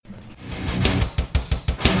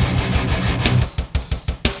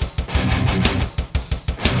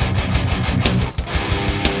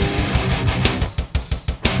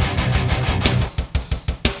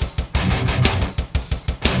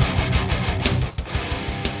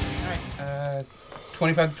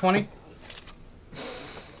25 to 20.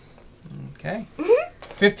 Okay.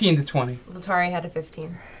 15 to 20. Latari had a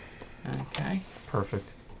 15. Okay. Perfect.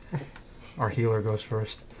 Our healer goes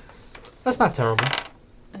first. That's not terrible.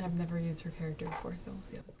 I've never used her character before, so we'll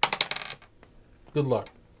see how this goes. Good luck.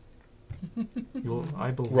 I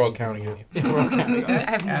believe. We're all counting on you. Yeah, we're all counting on you. I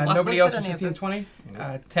have not Nobody looked else at with any 15 of to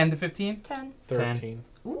 20? 10 to 15? 10. 13.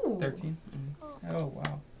 Ooh. 13? Oh,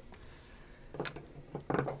 wow.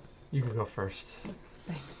 You can go first.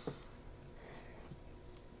 Thanks.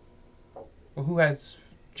 Well, who has...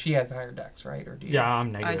 She has higher dex, right? Or do you? Yeah,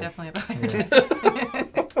 I'm I negative. definitely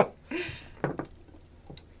have a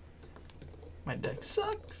My deck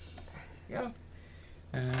sucks. Yeah.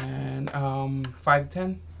 And 5 to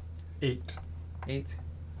 10? 8. 8.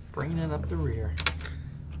 Bringing it up the rear.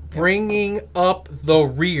 Bringing up the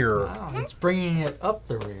rear. Wow, it's bringing it up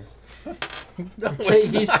the rear. No, it's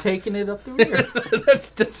He's not. taking it up the rear.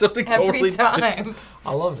 That's something every totally time.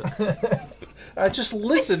 I love it. I just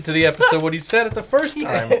listened to the episode when he said it the first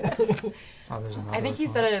time. Oh, there's another I think he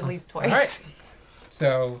one. said it at least twice. All right.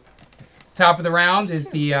 So, top of the round is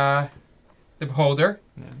the beholder.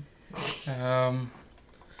 Yeah.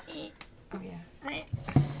 Oh, yeah.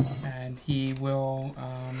 And he will...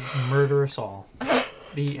 Murder us all.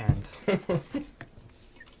 The end.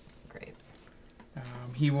 Great.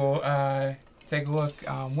 he will take a look.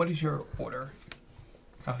 What is your order?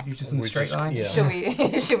 Oh, you're just in the We're straight just- line? yeah.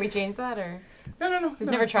 Should we change that or? No. We've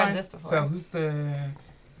never it's tried fine. this before. So who's the...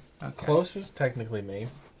 Okay. Closest, technically me.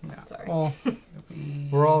 No. Sorry. Well,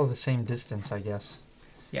 we're all the same distance, I guess.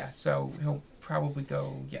 Yeah, so he'll probably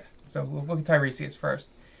go... Yeah, so we'll look at Tiresias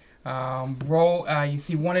first. Roll... you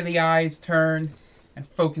see one of the eyes turn and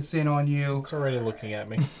focus in on you. It's already looking at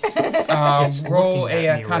me. It's Roll looking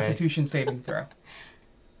at a me, Ray. Constitution saving throw.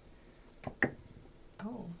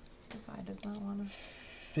 Oh, this eye does not want to.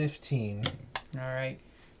 15. All right.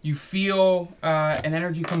 You feel an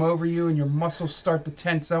energy come over you, and your muscles start to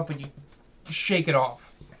tense up, and you shake it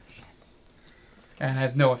off, and it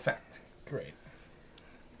has no effect Great.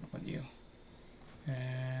 on you.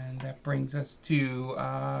 And that brings us to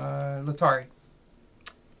Latari.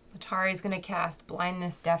 Atari's gonna cast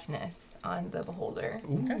blindness, deafness on the beholder.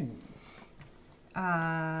 Okay.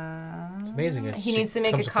 It's amazing. It He she needs to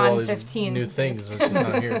make a comes up with all con these 15. new things when she's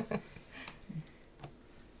not here.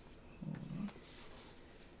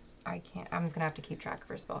 I can't. I'm just gonna have to keep track of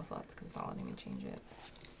her spell slots because it's not letting me change it.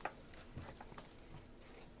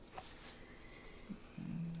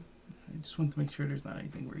 I just want to make sure there's not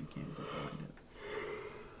anything where you can't get behind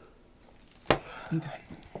it. Okay.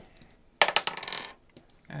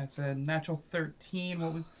 That's a natural 13.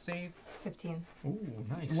 What was the save? 15. Ooh,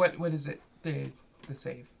 nice. What is it? The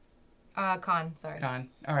save. Con. Sorry. Con.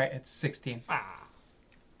 All right, it's 16. Ah.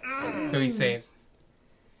 So he saves.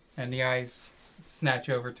 And the eyes snatch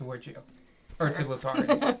over towards you. Or to Latari.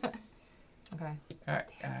 Okay. Alright,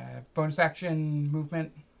 bonus action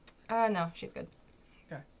movement. No, she's good.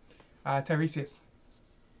 Tiresias.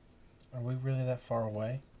 Are we really that far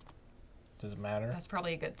away? Does it matter? That's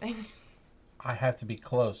probably a good thing. I have to be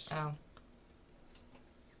close. Oh.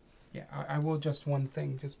 Yeah, I will adjust one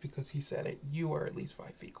thing just because he said it. You are at least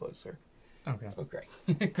 5 feet closer. Okay. Okay.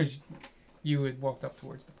 Because you had walked up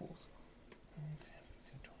towards the pools.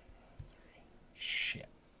 Shit.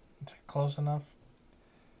 Is that close enough?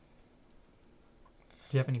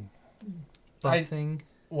 Do you have any I- buffing?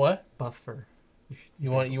 What? Buffer.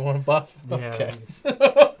 You want a buff? Yeah. Okay.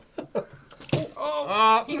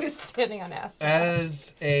 He was sitting on Astro.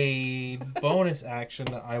 As a bonus action,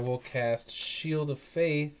 I will cast Shield of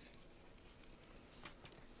Faith.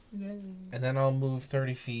 And then I'll move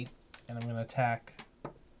 30 feet, and I'm going to attack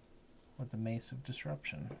with the Mace of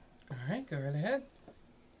Disruption. Alright, go right ahead.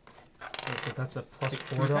 But that's a plus Take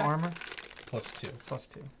 4 two to attacks. armor? Plus 2. Plus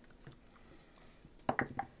 2.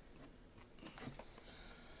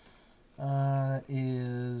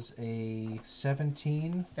 Is a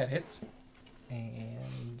 17 That hits.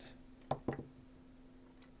 and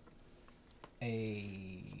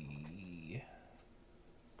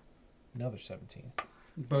another 17.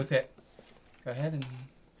 Both hit. Go ahead and...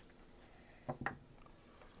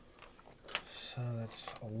 So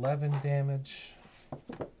that's 11 damage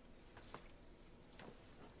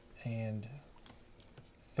and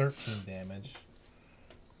 13 damage.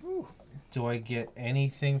 Ooh. Do I get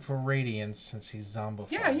anything for Radiance since he's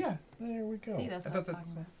zombified? Yeah. There we go. See, that's I what I was thought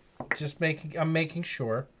talking that's- about. I'm making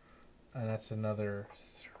sure. And that's another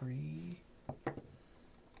 3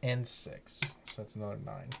 and 6. So that's another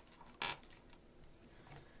 9.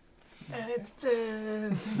 And it's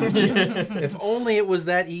dead. If only it was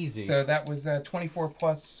that easy. So that was 24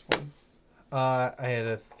 plus was I had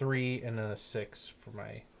a 3 and a 6 for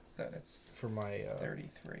my So that's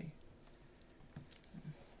 33.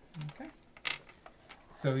 Okay.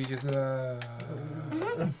 So he just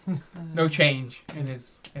no change in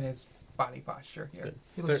his body posture here. Good.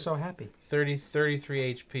 He looks so happy.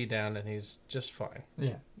 33 HP down, and he's just fine.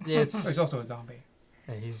 Yeah. Yeah. Oh, It's he's also a zombie.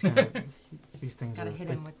 yeah, he's gonna. These things Gotta are. hit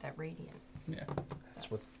him with that radiant. Yeah.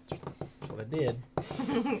 That's what I did.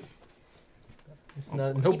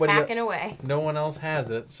 No, Keep nobody. hacking away. No one else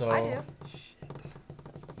has it, so. I do.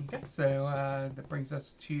 Okay. So that brings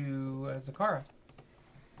us to Zakara.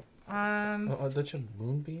 Oh, don't you have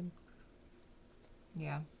Moonbeam?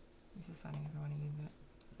 Yeah. He's deciding if I want to use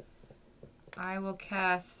it. I will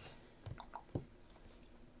cast.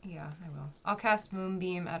 Yeah, I will. I'll cast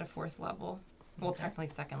Moonbeam at a 4th level. Well, Okay. technically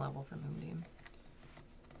 2nd level for Moonbeam.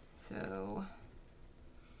 So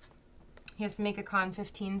he has to make a Con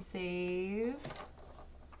 15 save,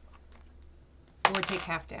 or take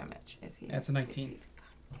half damage if he. That's a 19. succeeds.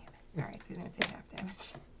 God damn it! All right, so he's gonna take half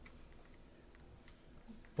damage.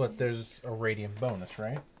 But there's a radiant bonus,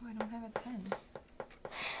 right? Oh, I don't have a 10.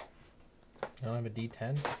 You don't have a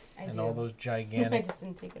D10? I And do. all those I gigantic just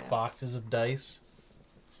didn't take it out. boxes of dice.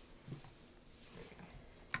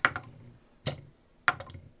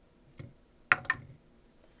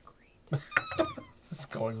 Great. This is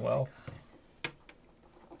going well.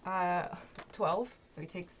 12. So he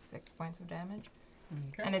takes 6 points of damage,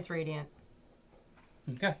 Okay. and it's radiant.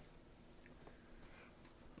 Okay.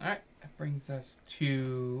 All right. That brings us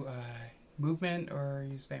to movement, or are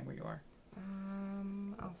you staying where you are?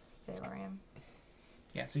 I'll stay where I am.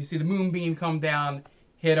 Yeah. So you see the moonbeam come down,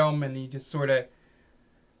 hit him, and he just sort of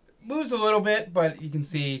moves a little bit, but you can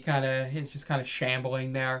see he's just kind of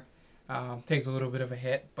shambling there. Takes a little bit of a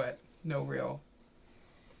hit, but no real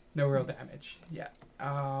damage yet.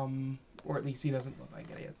 Or at least he doesn't look like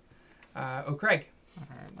it is. Craig. All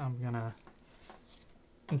right.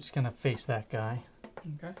 I'm just gonna face that guy.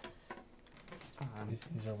 Okay.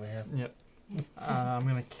 He's over here. Yep. I'm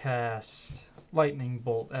gonna cast lightning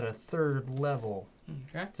bolt at a 3rd level.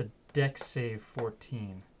 Okay. It's a Dex save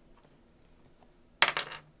 14.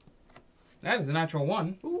 That is a natural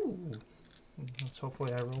 1. Ooh. Let's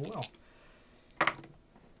hopefully I roll well.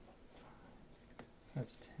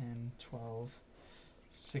 That's 10, 12,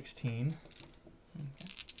 16. Okay.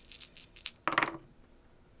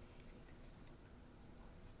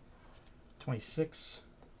 26,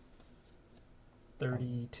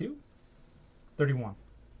 32, 31.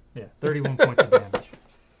 Yeah, 31 points of damage.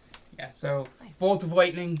 Yeah. So Nice. bolt of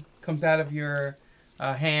lightning comes out of your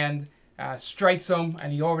hand, strikes him,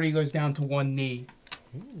 and he already goes down to one knee,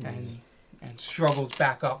 and struggles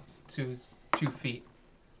back up to his 2 feet.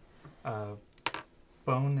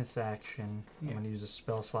 Bonus action. Yeah. I'm going to use a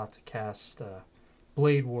spell slot to cast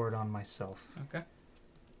Blade Ward on myself. Okay.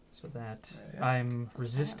 So that Yeah. I'm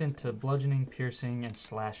resistant to bludgeoning, piercing, and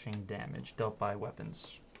slashing damage dealt by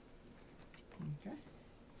weapons. Okay.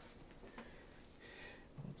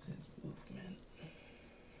 What's his movement?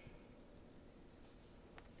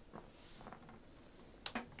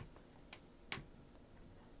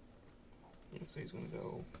 So he's gonna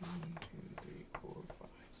go 1, 2, 3, 4, 5,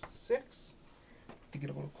 6. To get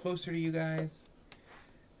a little closer to you guys,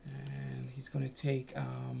 and he's gonna take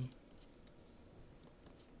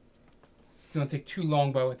 2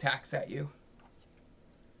 longbow attacks at you.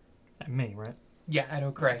 At me, right? Yeah, at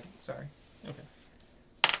O'Craig. Sorry. Okay.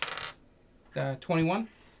 21,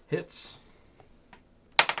 Hits.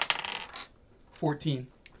 14.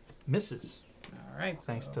 Misses. All right.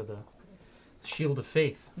 Thanks so- to the Shield of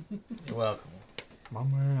Faith. You're welcome. My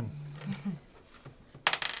man.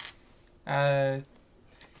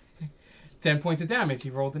 10 points of damage. He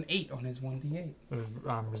rolled an 8 on his 1d8.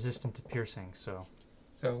 I'm resistant to piercing, so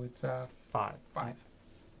So it's 5. 5.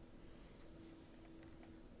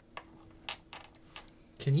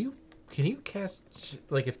 Can you cast,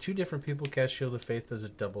 like, if 2 different people cast Shield of Faith, does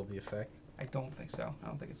it double the effect? I don't think so. I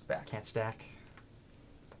don't think it's stacked. Can't stack.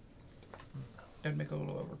 It'd make it a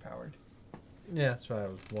little overpowered. Yeah, that's what I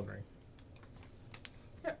was wondering.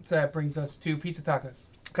 Yeah, so that brings us to Pizza Tacos.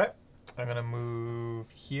 Okay. I'm gonna move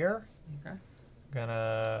here. Okay.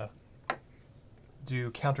 Gonna do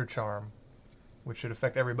counter charm, which should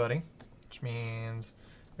affect everybody, which means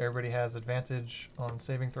everybody has advantage on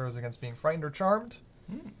saving throws against being frightened or charmed.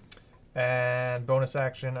 And bonus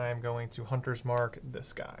action, I am going to Hunter's Mark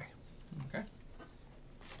this guy. Okay.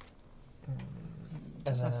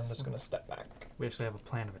 And then I'm just gonna step back. We actually have a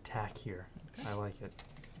plan of attack here. I like it.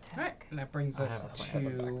 All right, and that brings I us have a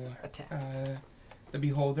plan. to Attack. the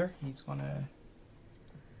Beholder. He's gonna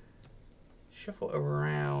shuffle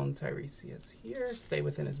around Tiresias here. Stay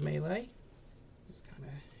within his melee. Just kind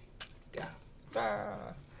of.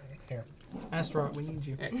 Here. Astaroth, we need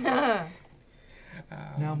you. Nice.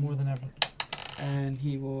 Now more than ever. And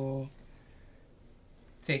he will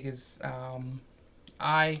take his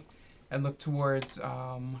eye and look towards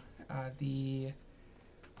the.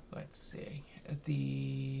 Let's see. I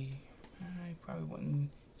probably wouldn't.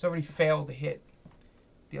 It's already failed to hit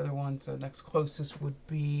the other one, so next closest would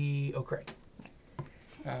be O'Craig.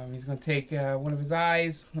 He's going to take one of his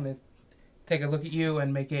eyes, going to take a look at you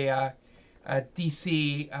and make a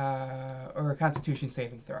DC or a Constitution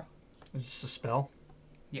saving throw. Is this a spell?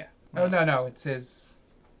 Oh, no, it's his.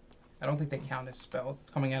 I don't think they count as spells. It's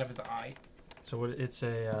coming out of his eye. So what? It's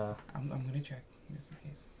a. I'm going to check just in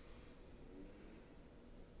case.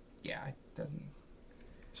 Yeah, it doesn't.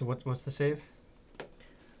 So what's the save?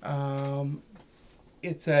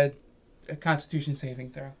 It's a Constitution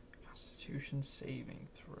saving throw. Constitution saving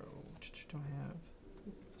throw. What do I have?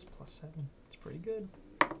 It's +7. It's pretty good.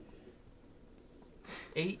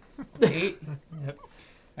 8. Yep.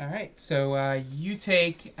 All right. So you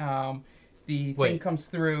take the thing Wait. comes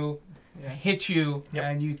through, Yeah. hits you, Yep.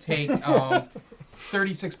 and you take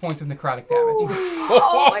 36 points of necrotic damage.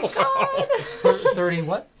 Oh my god! 30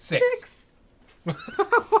 what? 6.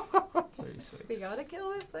 36. We gotta kill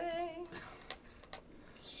this thing.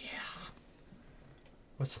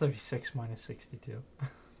 What's 36 minus 62?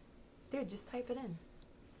 Dude, just type it in.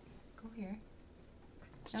 Go here.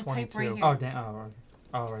 It's No, 22. type right here. Oh, damn. Oh, okay.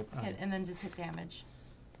 Oh, right. Oh, Hit, and then just hit damage,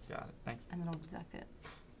 got it. Thank and it'll deduct it.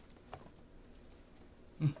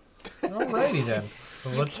 Alrighty then.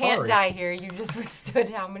 You can't die here. You just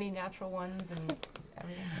withstood how many natural ones and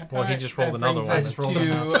everything. Well, he Alright, just rolled that another brings one. us Just rolled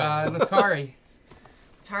to another. Latari.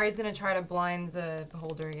 Tari's gonna try to blind the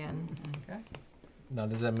beholder again. Okay. Now,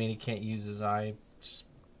 does that mean he can't use his eye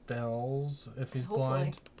spells if he's Hopefully.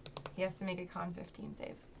 blind? He has to make a con 15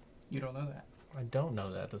 save. You don't know that. I don't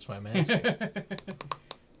know that. That's why I'm asking.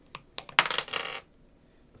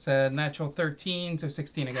 It's a natural 13, so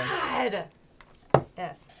 16 again. God!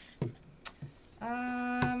 Yes.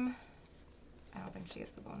 I don't think she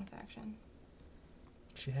gets the bonus action.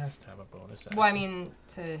 She has to have a bonus action. Well, I mean,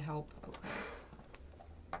 to help. Okay.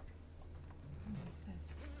 What is this?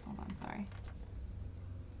 Hold on, sorry.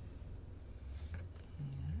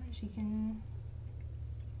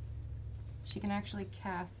 She can actually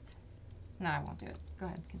cast. No, I won't do it. Go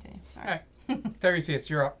ahead, continue. Sorry. Alright. Tiresias,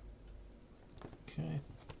 you're up. Okay.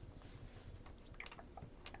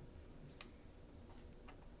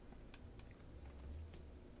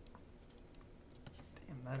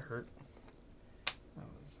 Damn, that hurt. That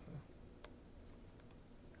was.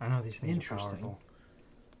 I know these things are Interesting. powerful.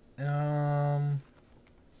 I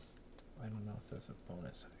don't know if that's a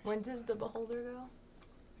bonus. When does the beholder go?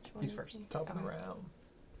 Which one He's is first. he? Top of the Okay. round.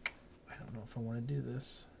 I don't know if I want to do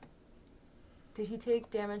this. Did he take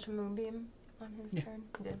damage from Moonbeam on his Yeah. turn?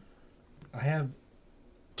 He did. I have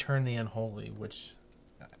Turn the Unholy, which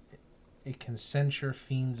it can censure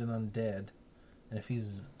fiends and undead. And if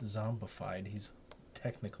he's zombified, he's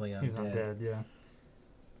technically undead. He's undead, yeah.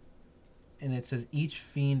 And it says each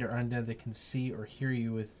fiend or undead that can see or hear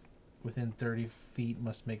you within 30 feet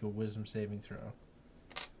must make a wisdom saving throw.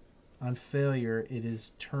 On failure, it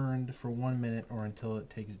is turned for 1 minute or until it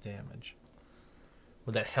takes damage.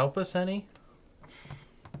 Would that help us any?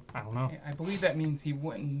 I don't know. I believe that means he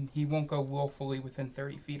won't go willfully within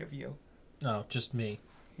 30 feet of you No, just me.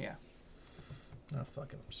 Yeah. Oh,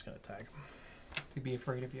 fuck it. I'm just going to attack him. to be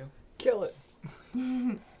afraid of you. Kill it.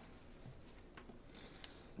 We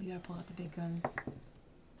gotta pull out the big guns.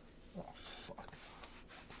 Oh, fuck.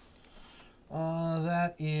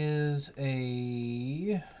 That is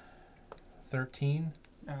a 13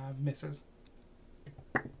 Misses.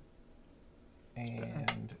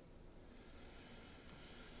 and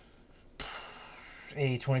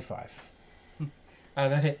a 25.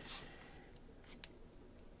 That hits.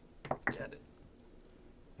 Get it.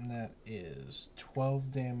 And that is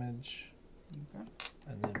 12 damage. Okay.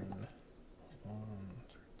 And then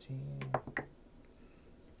 13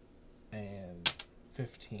 and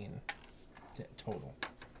 15 total.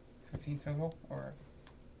 15 total or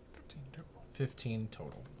 15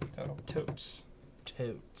 total. total? Totes.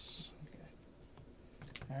 Totes.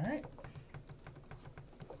 All right.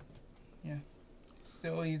 Yeah.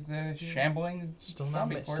 Still, he's shambling. Still not,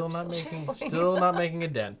 zombie corpse. still not making a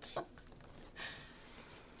dent.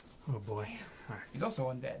 Oh boy. He's also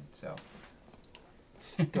undead, so.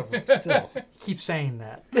 Still. Keep saying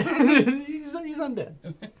that. he's undead.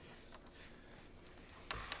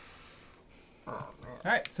 All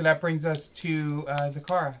right, so that brings us to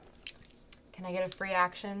Zakara. Can I get a free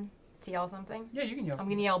action to yell something? Yeah, you can yell. I'm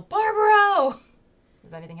gonna yell, Barbaro!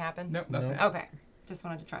 Does anything happen? Nope, No. nothing. Okay. Just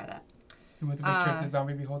wanted to try that. You want to make sure if the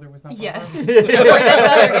zombie beholder was not. Yes. one or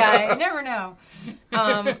that other guy. You never know.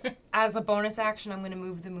 As a bonus action, I'm going to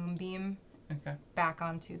move the moonbeam Okay. back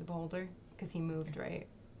onto the beholder because he moved, right?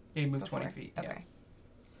 Yeah, he moved Before? 20 feet. Yeah. Okay.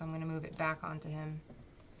 So I'm going to move it back onto him.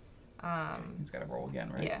 He's got to roll again,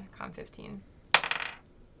 right? Yeah, con 15.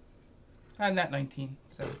 Not 19,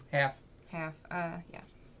 so half. Half. Yeah.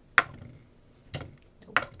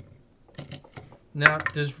 Now,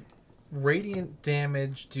 does radiant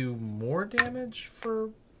damage do more damage for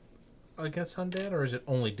against undead, or is it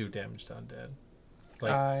only do damage to undead?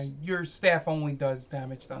 Your staff only does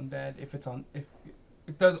damage to undead if it's on. If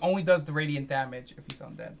it does only does the radiant damage if he's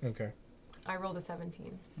undead. Okay. I rolled a 17,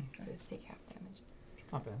 Okay. so it's take half damage.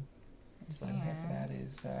 Not bad. So half of that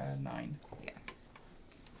is 9.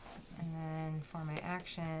 And then for my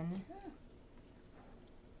action,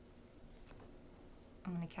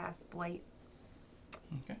 I'm going to cast Blight.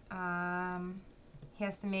 Okay. He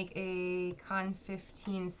has to make a con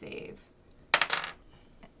 15 save.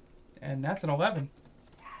 And that's an 11.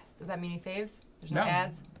 Does that mean he saves? There's No. no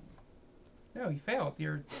adds? No, you failed.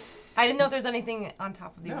 You're. I didn't know if there's anything on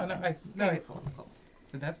top of the No, 11. no, Okay, it's- cool, cool.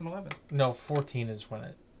 So that's an 11. No, 14 is when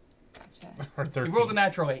it Gotcha. or You 13. rolled a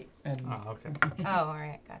natural 8. And Oh, okay. Oh, all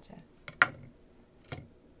right, gotcha.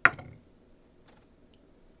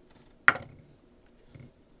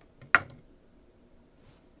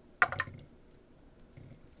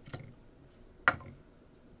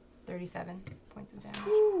 $37 points of damage.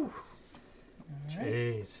 All right.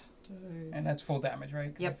 Jeez. And that's full damage,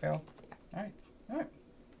 right? 'Cause Yep. I failed. All right.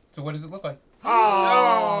 So what does it look like?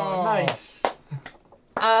 Oh, nice.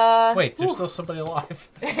 Wait, there's still somebody alive.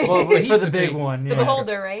 Well, he's for the the big big- one, the yeah.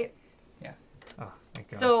 beholder, right? Oh, thank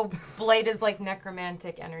God. So blight is like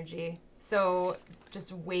necromantic energy. So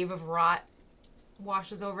just wave of rot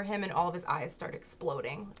washes over him, and all of his eyes start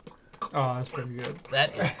exploding, Oh, that's pretty good.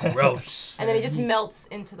 That is gross. and then he just melts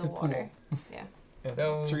into the water. Yeah.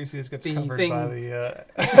 So, Tiresias gets the covered thing- by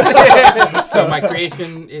the. So my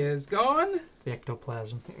creation is gone. The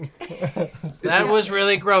ectoplasm. That was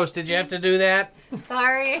really gross. Did you have to do that?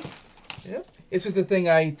 Sorry. This was the thing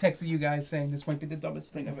I texted you guys saying this might be the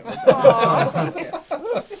dumbest thing I've ever done. Aw.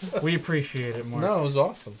 Yes. We appreciate it, Mark. No, it was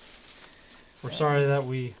awesome. We're sorry that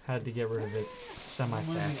we had to get rid of it One of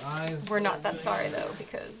semi-fast. the eyes. We're not that sorry though,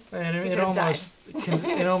 because And we it could've died.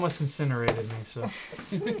 it almost incinerated me. So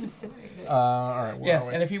All right. Where Yeah, are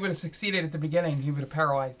we? and if he would have succeeded at the beginning, he would have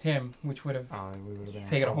paralyzed him, which would have we would have been in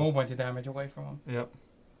taken a trouble. whole bunch of damage away from him. Yep.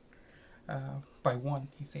 By 1.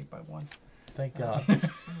 He saved by 1. Thank God.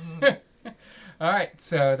 All right,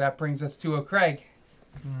 so that brings us to Craig.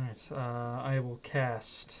 All right. I will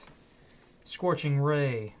cast Scorching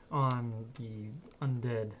Ray on the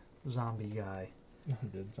undead zombie guy.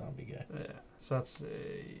 Dead zombie guy. Yeah. So that's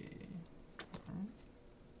a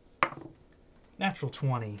natural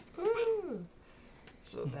 20. Ooh.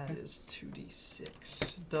 So that is 2d6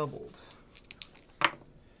 doubled.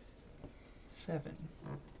 7.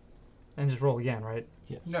 And just roll again, right?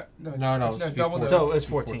 Yes. No, No, it's double before- those. So it's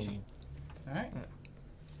before 14. All right. Yeah.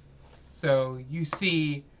 So you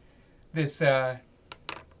see this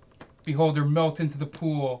beholder melt into the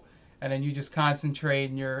pool, and then you just concentrate,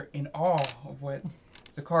 and you're in awe of what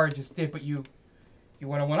Zakara just did. But you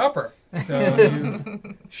want to one-upper, so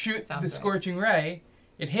you shoot Sounds the right. scorching ray.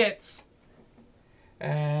 It hits,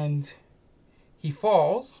 and he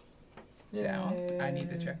falls down. I need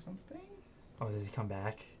to check something. Oh, does he come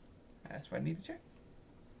back? That's what I need to check.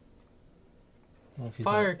 Well, if he's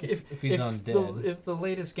Fire. if he's undead. If the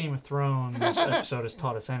latest Game of Thrones episode has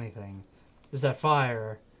taught us anything, is that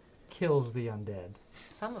fire kills the undead.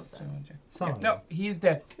 Some of So them. check. Some Yeah, of no, them. he's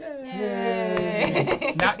dead.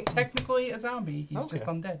 Yay! Not technically a zombie. He's Okay. just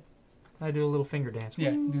undead. I do a little finger dance.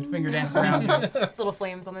 Yeah, do a finger dance around him. Little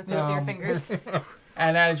flames on the tips of your Um, fingers.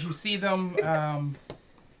 And as you see them,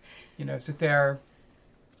 sit there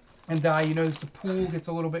and die, you notice the pool gets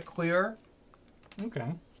a little bit clearer,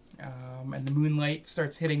 Okay. and the moonlight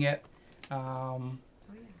starts hitting it.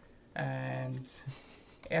 And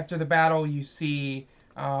after the battle, you see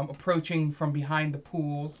approaching from behind the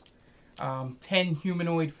pools 10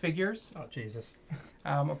 humanoid figures Oh Jesus.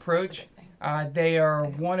 approach. They are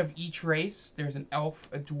one of each race. There's an elf,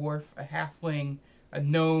 a dwarf, a halfling, a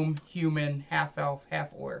gnome, human, half-elf,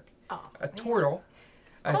 half-orc, a turtle,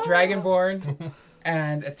 a dragonborn,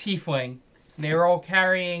 and a tiefling. And they are all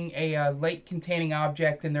carrying a light-containing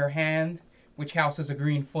object in their hand, which houses a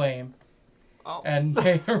green flame. Oh. And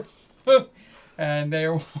they are, and they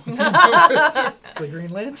are It's the Green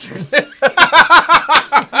Lancers.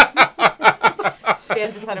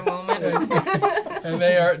 Dan just had a moment. And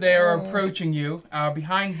they are approaching you.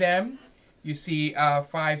 Behind them, you see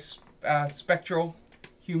 5 spectral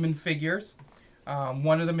human figures.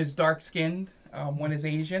 One of them is dark-skinned, one is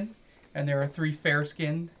Asian, and there are 3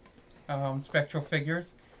 fair-skinned spectral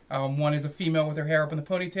figures. One is a female with her hair up in the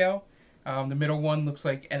ponytail. The middle one looks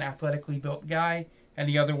like an athletically built guy, and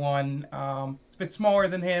the other one is a bit smaller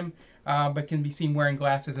than him, but can be seen wearing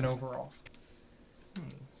glasses and overalls.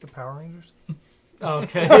 It's the Power Rangers.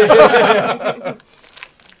 Okay.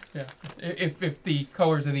 Yeah, if the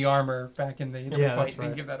colors of the armor back in the Yeah, fight that's didn't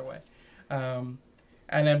right. give that away. And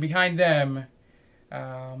then behind them, We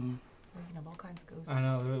can have all kinds of ghosts. I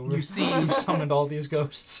know. You see- we've summoned all these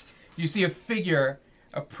ghosts. you see a figure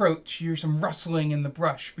approach. You hear some rustling in the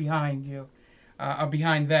brush behind you,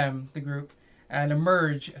 behind them, the group, and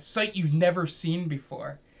emerge. A sight you've never seen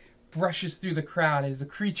before brushes through the crowd as a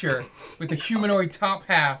creature with a humanoid top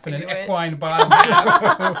half and an I knew it. equine bottom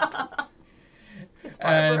half. It's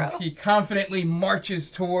And Barbaro. he confidently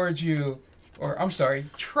marches towards you, or I'm sorry,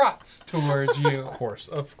 trots towards you.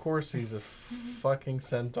 Of course, he's a fucking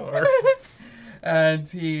centaur. And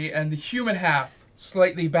the human half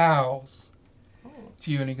slightly bows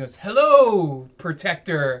to you, and he goes, "Hello,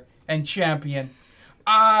 protector and champion.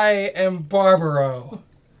 I am Barbaro.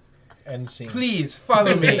 End scene. Please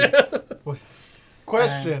follow me."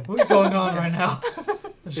 Question: What's going on right now?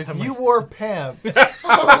 if you wore pants,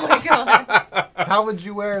 Oh my god. how would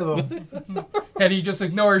you wear them? And he just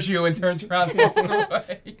ignores you and turns around and walks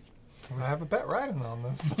away. I have a bet riding on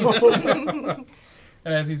this.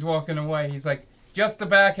 And as he's walking away, he's like, "Just the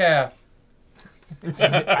back half."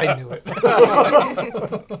 I knew it.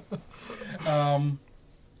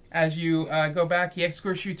 As you go back, he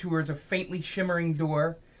escorts you towards a faintly shimmering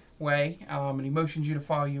doorway, and he motions you to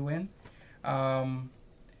follow you in.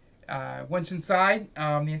 Once inside,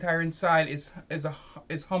 the entire inside is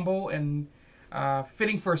humble and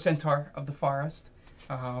fitting for a centaur of the forest.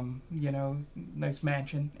 Nice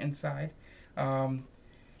mansion inside.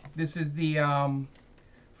 This is the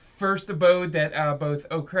first abode that both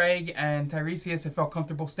O'Craig and Tiresias have felt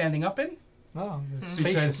comfortable standing up in. Oh, it's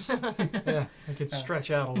Because spacious. Yeah, I could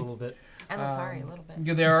stretch out a little bit. And Latari a little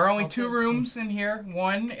bit. there are only All 2 good. rooms in here.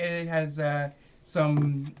 One, it has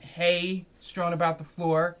some hay strewn about the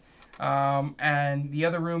floor, and the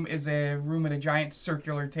other room is a room with a giant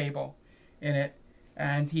circular table in it.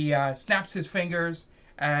 And he snaps his fingers,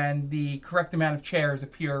 and the correct amount of chairs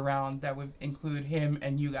appear around that would include him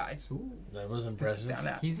and you guys. That was to sit impressive. down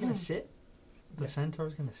at. He's gonna sit. The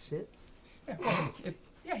centaur's gonna sit.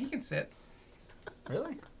 Yeah, he can sit.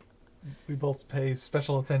 Really? We both pay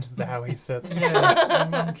special attention to how he sits. Yeah,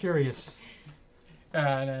 I'm curious.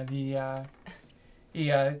 And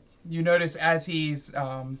you notice as he's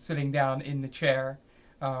sitting down in the chair,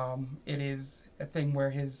 it is a thing where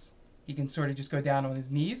he can sort of just go down on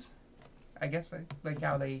his knees. I guess like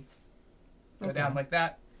how they go down like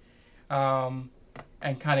that, and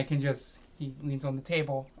kind of can just he leans on the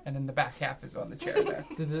table, and then the back half is on the chair there.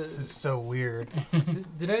 This is so weird.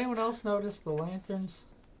 Did anyone else notice the lanterns?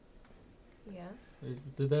 Yes.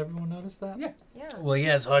 Did everyone notice that? Yeah. Yeah. Well,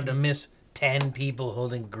 yeah, it's hard to miss 10 people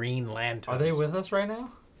holding green lanterns. Are they with us right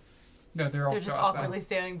now? No, they're all They're just awkwardly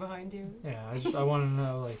standing behind you. Yeah, I want to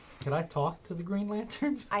know, like, could I talk to the Green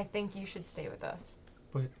Lanterns? I think you should stay with us.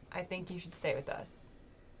 But- I think you should stay with us.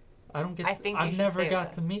 I don't get. I think you I've should never stay with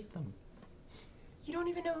got to us. meet them. You don't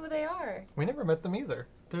even know who they are. We never met them either.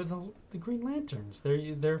 They're the Green Lanterns.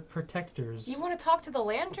 They're protectors. You want to talk to the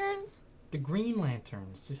lanterns? The Green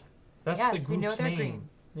Lanterns. That's Yes, the we group's know they're name. green.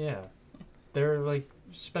 Yeah, they're like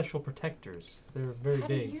special protectors. They're very How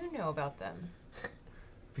big. do you know about them?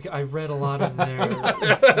 Because I've read a lot of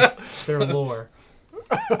their lore.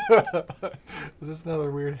 Is this another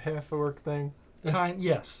weird half-orc thing?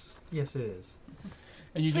 Yes, it is.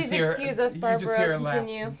 And you just Please hear, excuse us, you just Barbara, hear a laugh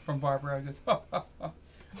continue. from Barbara. Goes,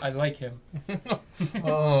 I like him.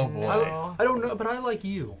 Oh, boy. No. I don't know, but I like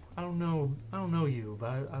you. I don't know you, but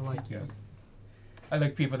I like you. Yes. I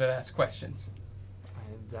like people that ask questions.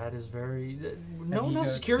 That is very. No he one else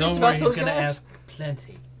is goes, curious Don't about worry, he's those going to guys? ask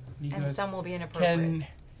plenty. And he And goes, some will be inappropriate.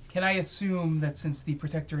 Can I assume that since the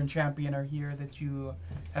Protector and Champion are here, that you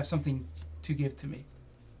have something to give to me?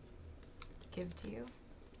 Give to you.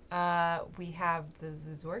 We have the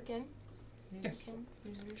Zuzurkin. Yes.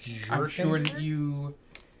 Zuzurkin? I'm sure that you,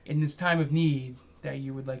 in this time of need, that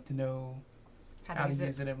you would like to know how to use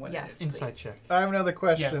it and what Yes. it is. Insight please. check. I have another Yeah,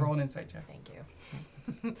 question. roll an insight check. Thank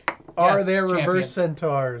you. Are Yes, there champion. reverse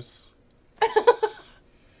centaurs?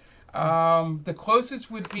 The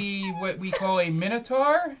closest would be what we call a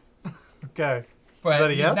Minotaur, Okay. but that a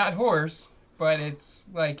he's yes? not horse. but it's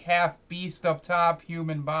like half beast up top,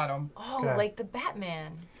 human bottom. Oh, Okay. like the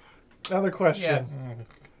Batman. Another question. Yes.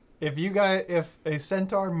 If a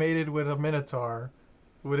centaur mated with a minotaur,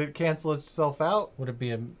 would it cancel itself out? Would it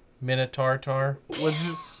be a minotaur tar?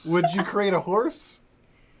 Would you create a horse?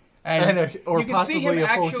 And Or you can see him possibly a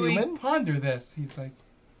full actually human? ponder this. He's like,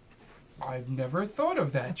 I've never thought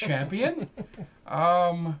of that, champion.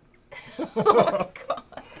 Um, Oh my god.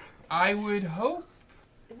 I would hope,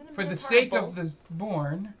 Isn't it for the Minotaur sake a of this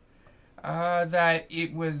born, that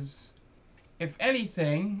it was, if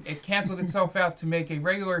anything, it canceled itself out to make a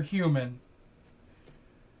regular human.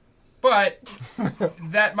 But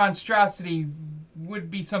that monstrosity would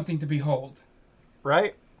be something to behold.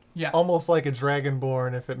 Right? Yeah. Almost like a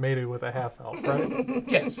dragonborn if it mated with a half elf, right?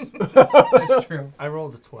 Yes, that's true. I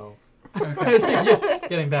rolled a 12. Okay.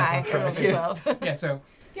 Getting back Hi, on I rolled track. a 12. Yeah, so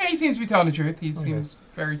yeah, he seems to be telling the truth. He Okay. seems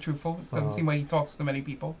very truthful. Doesn't seem like he talks to many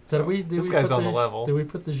people. So So did This we guy's put on the level. Did we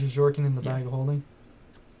put the Zhuzhorkin in the Yeah. bag of holding?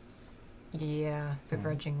 Yeah,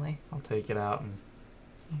 begrudgingly. I'll take it out and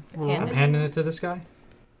Hand I'm it? handing it to this guy.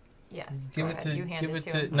 Yes. Give go it ahead. to You hand give it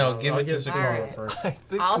it to him. to no, No, give I'll it to give it to Sakura him. first. I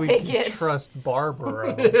think I'll we take can it. trust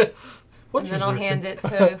Barbara. What And then I'll Zhuzhorkin? hand it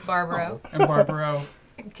to Barbaro. and Barbaro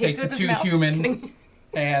takes it the with two his mouth. human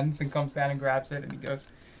hands and comes down and grabs it, and he goes.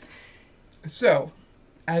 So,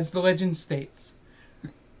 as the legend states,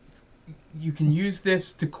 you can use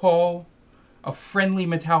this to call a friendly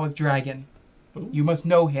metallic dragon. You must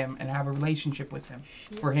know him and have a relationship with him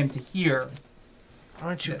for him to hear.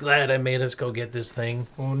 Aren't you Yes. glad I made us go get this thing?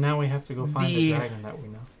 Well, now we have to go find The- the dragon that we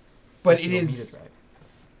know. But We it have to go meet is a dragon.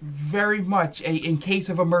 very much a in case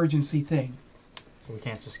of emergency thing. So we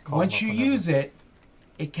can't just call Once him you up whenever. use it,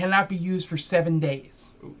 it cannot be used for 7 days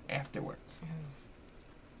afterwards.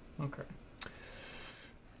 Okay.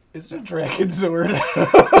 Is it a dragon sword?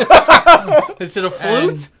 Is it a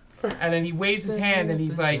flute? And then he waves his hand and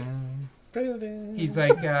he's like,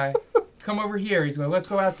 come over here. He's going, let's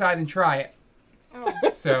go outside and try it. Oh.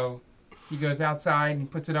 So he goes outside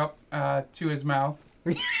and puts it up to his mouth.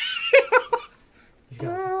 He's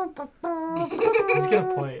gonna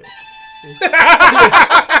play it.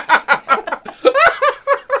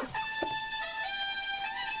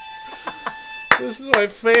 This is my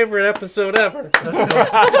favorite episode ever.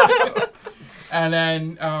 And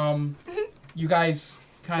then you guys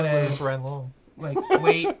kind Sorry, this of ran long. like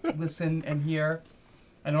wait, listen, and hear.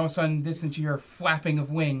 And all of a sudden, distance you hear flapping of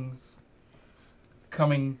wings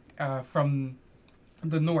coming from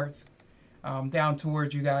the north down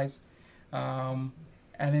towards you guys. And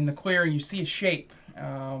in the clearing, you see a shape.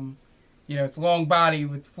 It's a long body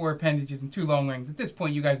with 4 appendages and 2 long wings. At this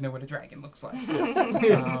point, you guys know what a dragon looks like.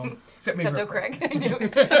 Except me, Except real Craig.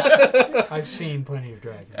 quick. I've seen plenty of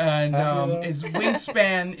dragons. And Have you, though? his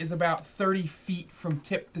wingspan is about 30 feet from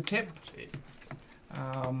tip to tip.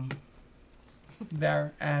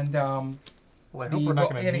 There. And Well, I hope we're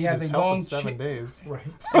not going to and he need has his a help long in 7 days. Right.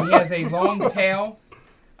 and he has a long tail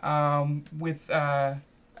with a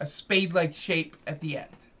spade-like shape at the end.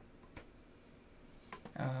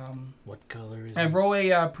 What color is And it? roll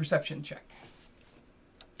a perception check,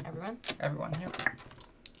 Everyone? everyone. Here.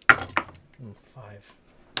 5.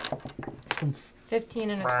 15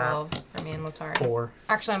 and a 12 for me and Lotari. 4.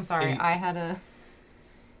 Actually, I'm sorry. 8. I had a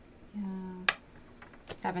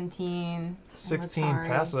 17. and 16 Latari.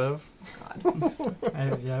 passive. God. I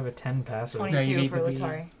have a 10 passive. 22 you need for to be-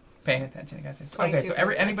 Latari. Paying attention, I gotcha. 22 Okay, so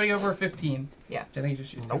for attack. anybody over 15. Yeah. Which I think you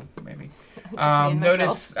just used Nope. to, maybe. Just me and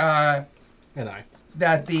Notice And I.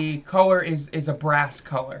 that the color is a brass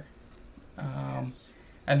color. And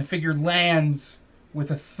the figure lands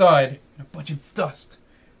with a thud, and a bunch of dust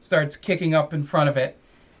starts kicking up in front of it.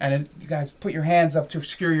 And you guys put your hands up to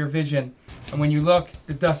obscure your vision. And when you look,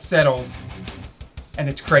 the dust settles, and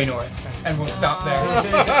it's Kraynor. And we'll stop there.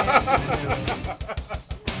 Oh.